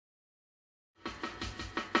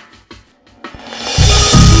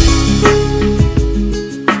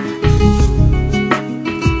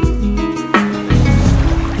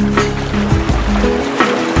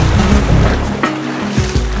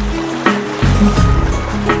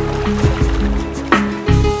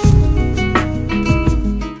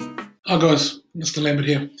Hi guys, Mr. Lambert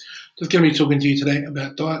here. Just going to be talking to you today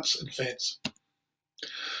about diets and fads.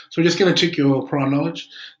 So we're just going to check your prior knowledge,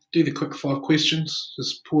 do the quick 5 questions,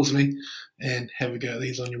 just pause me and have a go at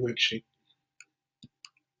these on your worksheet.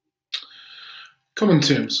 Common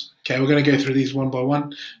terms. Okay, we're going to go through these one by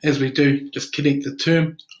one. As we do, just connect the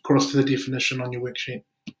term across to the definition on your worksheet.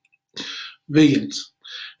 Vegans.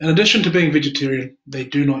 In addition to being vegetarian, they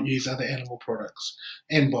do not use other animal products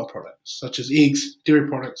and byproducts, such as eggs, dairy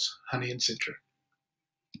products, honey, etc.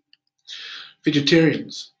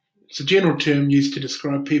 Vegetarians. It's a general term used to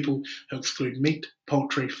describe people who exclude meat,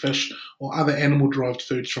 poultry, fish, or other animal-derived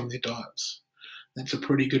foods from their diets. That's a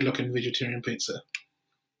pretty good-looking vegetarian pizza.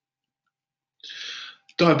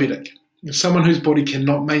 Diabetic. It's someone whose body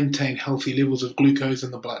cannot maintain healthy levels of glucose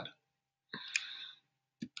in the blood.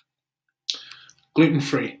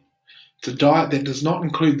 Gluten-free. It's a diet that does not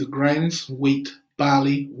include the grains, wheat,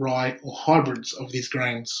 barley, rye, or hybrids of these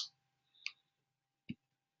grains.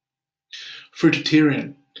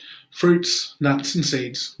 Fruitarian. Fruits, nuts, and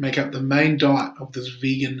seeds make up the main diet of this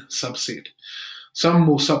vegan subset. Some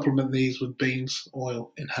will supplement these with beans,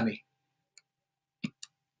 oil, and honey.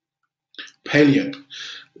 Paleo.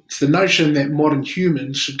 It's the notion that modern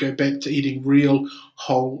humans should go back to eating real,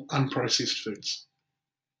 whole, unprocessed foods.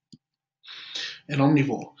 An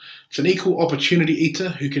omnivore. It's an equal opportunity eater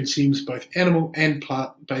who consumes both animal and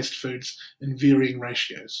plant-based foods in varying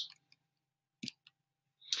ratios.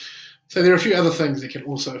 So there are a few other things that can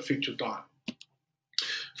also affect your diet.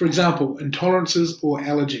 For example, intolerances or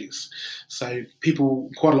allergies. So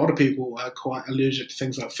quite a lot of people are quite allergic to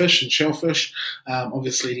things like fish and shellfish,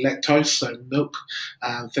 obviously lactose, so milk,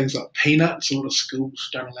 things like peanuts. A lot of schools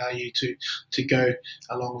don't allow you to go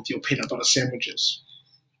along with your peanut butter sandwiches.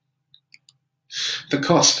 The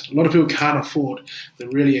cost. A lot of people can't afford the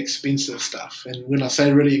really expensive stuff. And when I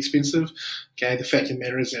say really expensive, okay, the fact of the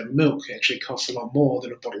matter is that milk actually costs a lot more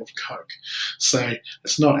than a bottle of Coke. So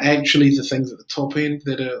it's not actually the things at the top end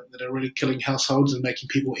that are really killing households and making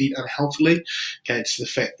people eat unhealthily. Okay, it's the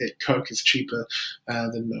fact that Coke is cheaper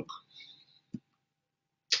than milk.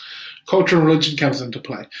 Culture and religion comes into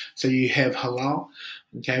play. So you have halal,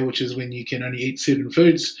 okay, which is when you can only eat certain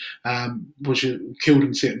foods, which are killed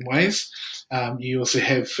in certain ways. You also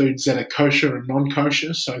have foods that are kosher and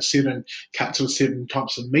non-kosher, so certain cuts of certain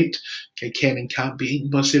types of meat, okay, can and can't be eaten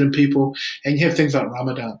by certain people. And you have things like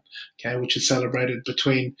Ramadan, okay, which is celebrated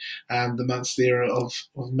between the months there of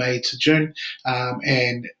May to June,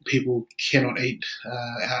 and people cannot eat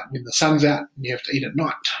out when the sun's out, and you have to eat at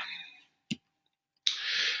night.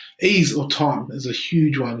 Ease or time is a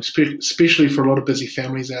huge one, especially for a lot of busy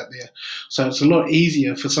families out there. So it's a lot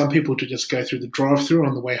easier for some people to just go through the drive-thru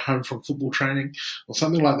on the way home from football training or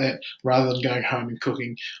something like that, rather than going home and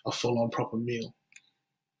cooking a full-on proper meal.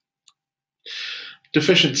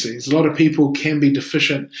 Deficiencies. A lot of people can be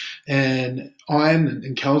deficient in iron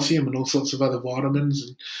and calcium and all sorts of other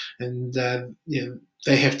vitamins, and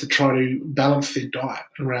they have to try to balance their diet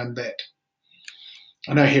around that.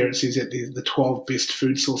 I know here it says that there's the 12 best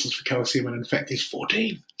food sources for calcium, and in fact there's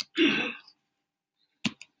 14.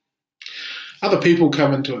 Other people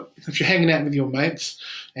come into it. If you're hanging out with your mates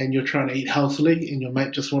and you're trying to eat healthily and your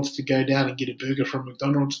mate just wants to go down and get a burger from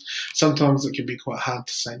McDonald's, sometimes it can be quite hard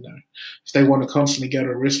to say no. If they want to constantly go to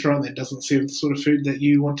a restaurant that doesn't serve the sort of food that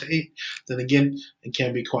you want to eat, then again, it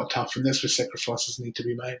can be quite tough, and that's where sacrifices need to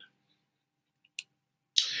be made.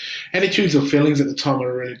 Attitudes or feelings at the time are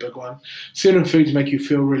a really big one. Certain foods make you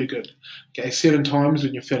feel really good. Okay, certain times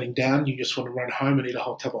when you're feeling down, you just want to run home and eat a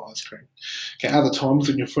whole tub of ice cream. Okay, other times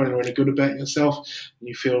when you're feeling really good about yourself and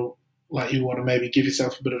you feel like you want to maybe give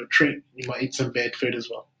yourself a bit of a treat, you might eat some bad food as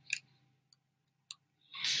well.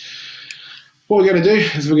 What we're going to do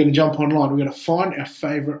is we're going to jump online. We're going to find our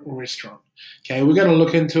favourite restaurant. Okay, we're going to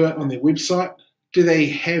look into it on their website. Do they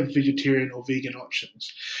have vegetarian or vegan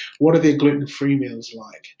options? What are their gluten-free meals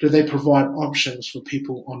like? Do they provide options for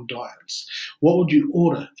people on diets? What would you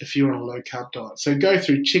order if you're on a low-carb diet? So go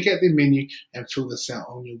through, check out their menu, and fill this out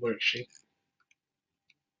on your worksheet.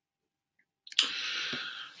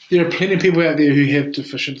 There are plenty of people out there who have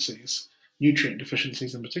deficiencies, nutrient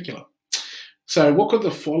deficiencies in particular. So what could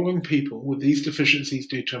the following people with these deficiencies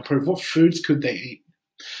do to improve? What foods could they eat?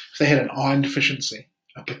 If they had an iron deficiency,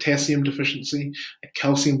 a potassium deficiency, a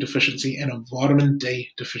calcium deficiency, and a vitamin D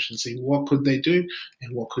deficiency, what could they do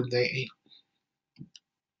and what could they eat?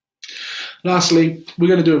 Lastly, we're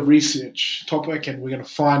going to do a research topic and we're going to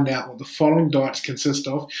find out what the following diets consist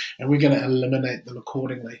of, and we're going to eliminate them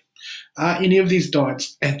accordingly. Are any of these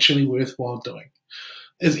diets actually worthwhile doing?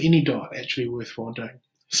 Is any diet actually worthwhile doing?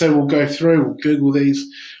 So we'll go through, we'll Google these,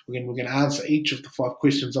 we're going to answer each of the 5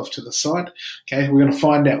 questions off to the side. Okay, we're going to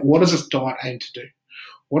find out, what does this diet aim to do?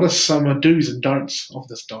 What are some do's and don'ts of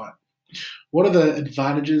this diet? What are the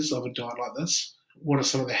advantages of a diet like this? What are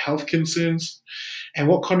some of the health concerns? And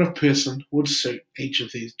what kind of person would suit each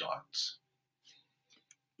of these diets?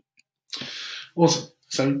 Awesome.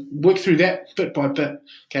 So work through that bit by bit.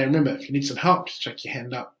 Okay, remember, if you need some help, just chuck your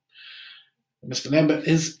hand up. Mr. Lambert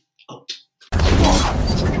is